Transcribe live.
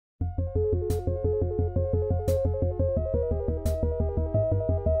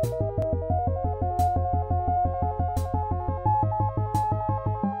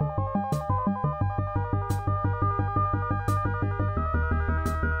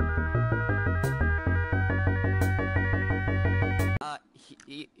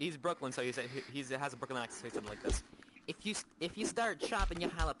he's Brooklyn, so he has a Brooklyn accent, so he's something like this. If you start chopping your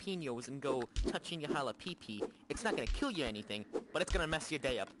jalapenos and go touching your jalapee, it's not gonna kill you or anything, but it's gonna mess your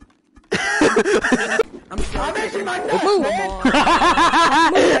day up. I'm sorry.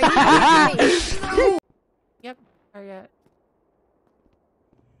 Yep. Or yet.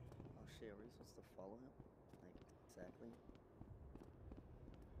 Oh shit, are we supposed to follow him? Like, exactly?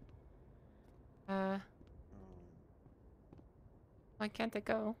 Why can't it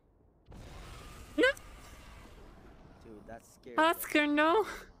go? Dude, that's scary. Oscar, no! Oh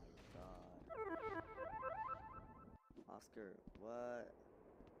my god. Oscar, what?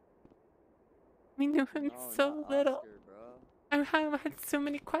 We knew him No, so not little. Oscar, bro. I had so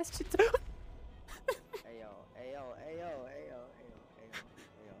many questions. Ayo, ayo, ayo, ayo, ayo, ayo,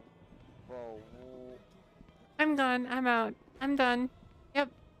 ayo. Bro, I'm gone. I'm out. I'm done. Yep.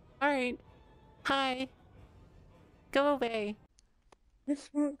 Alright. Hi. Go away. This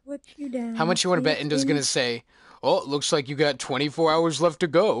won't let you down. How much you want to bet Endo's gonna say? Oh, it looks like you got 24 hours left to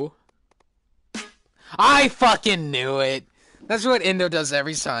go. I fucking knew it! That's what Endo does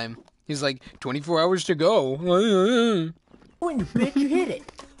every time. He's like, 24 hours to go. Oh, you bitch, you hit it.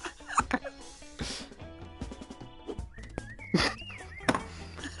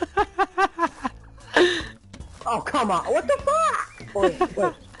 Oh, come on. What the fuck? Wait,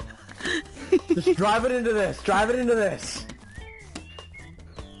 wait. Just drive it into this. Drive it into this.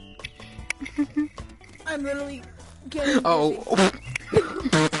 I'm literally getting Oh.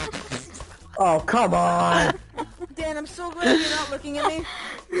 Oh, come on. Dan, I'm so glad you're not looking at me.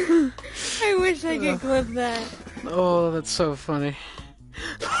 I wish I could clip that. Oh, that's so funny.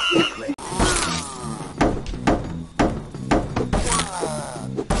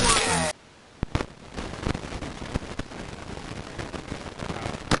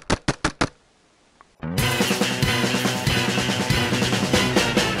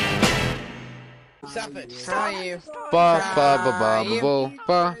 Stop it. How are you? Ba ba ba ba ba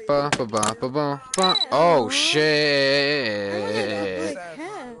ba ba ba ba ba ba ba. Oh shit!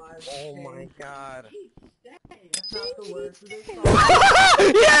 Oh my god.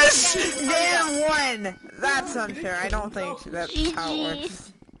 Yes! Dan won! That's unfair. I don't think that's how it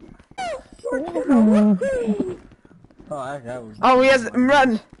works. Oh, he has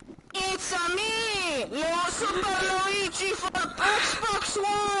run! It's a me! Super Luigi for Xbox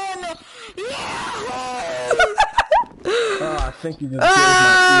One! Yeah! Oh, I think you just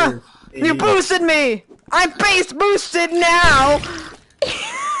my ears. You boosted me! I'm base boosted now!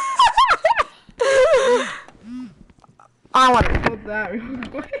 I want to put that real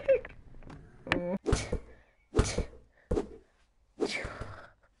quick.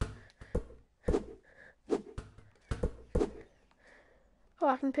 Oh,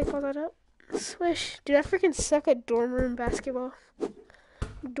 I can pick all that up. Swish. Dude, I freaking suck at dorm room basketball.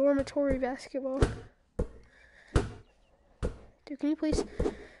 Dormitory basketball. Dude, can you please...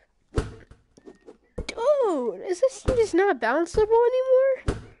 Dude, is this thing just not bounceable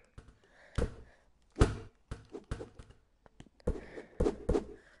anymore?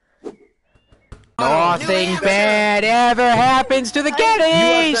 Nothing bad ever happens to the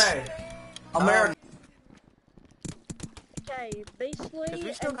Gettys! USA. America. Okay, basically,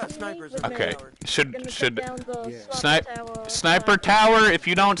 We still got snipers. Okay, should sniper sniper tower, if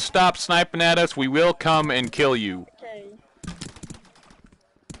you don't stop sniping at us, we will come and kill you. Okay.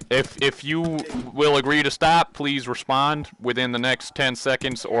 If you will agree to stop, please respond within the next 10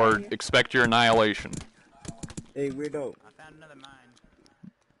 seconds or expect your annihilation. hey, weirdo. I found another mine.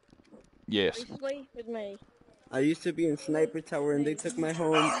 Yes. Basically, with me. I used to be in Sniper Tower and they took my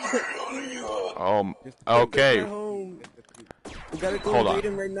home. Okay. They took my home. We gotta go Hold on. raid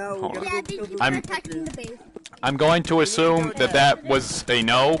him right now. We Hold gotta on. go kill the attacking the base. I'm going to assume that that was a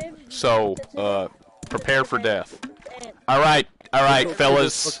no, so prepare for death. Alright,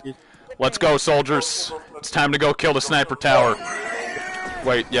 fellas. Let's go, soldiers. It's time to go kill the sniper tower.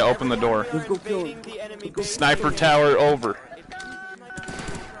 Wait, yeah, open the door. Let's go kill him. Sniper tower over.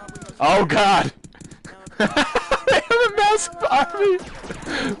 Oh god! They have a massive army!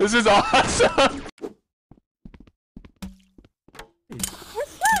 This is awesome!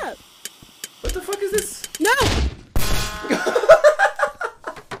 What's up? What the fuck is this? No!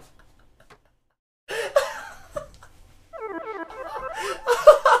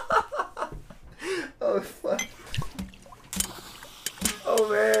 Oh fuck. Oh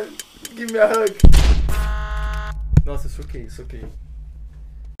man. Give me a hug. No, it's okay, it's okay.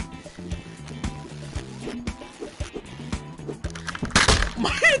 My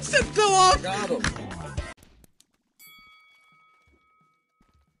headset fell off! Got him.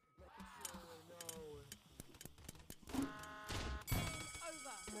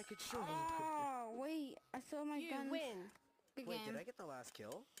 Oh, wait. I saw my gun. win. Good Wait, game. did I get the last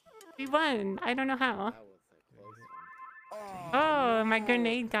kill? We won. I don't know how. That was a close one. Oh, my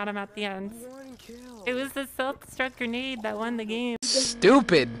grenade got him at the end. One kill. It was the self-destruct grenade that won the game.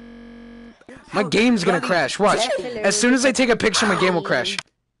 Stupid. My game's gonna crash. Watch. As soon as I take a picture, my game will crash.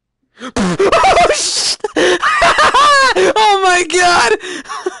 Oh, shit. Oh my god!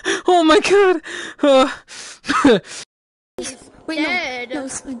 Oh my god! Wait, Dead. no,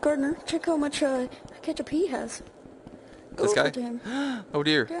 Gardner, check how much ketchup he has. Go This guy? over to him. Oh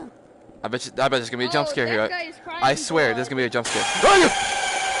dear. Yeah. I bet there's gonna be a jump scare here. that guy is crying I swear blood. there's gonna be a jump scare.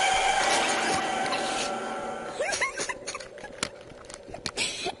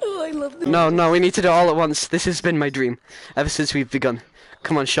 Oh, I love this. No, we need to do it all at once. This has been my dream ever since we've begun.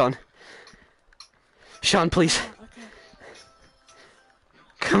 Come on, Sean. Sean, please.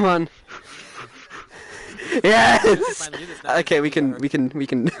 Come on. Yes. Okay, we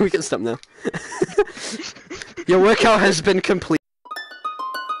can stop now. Your workout has been complete.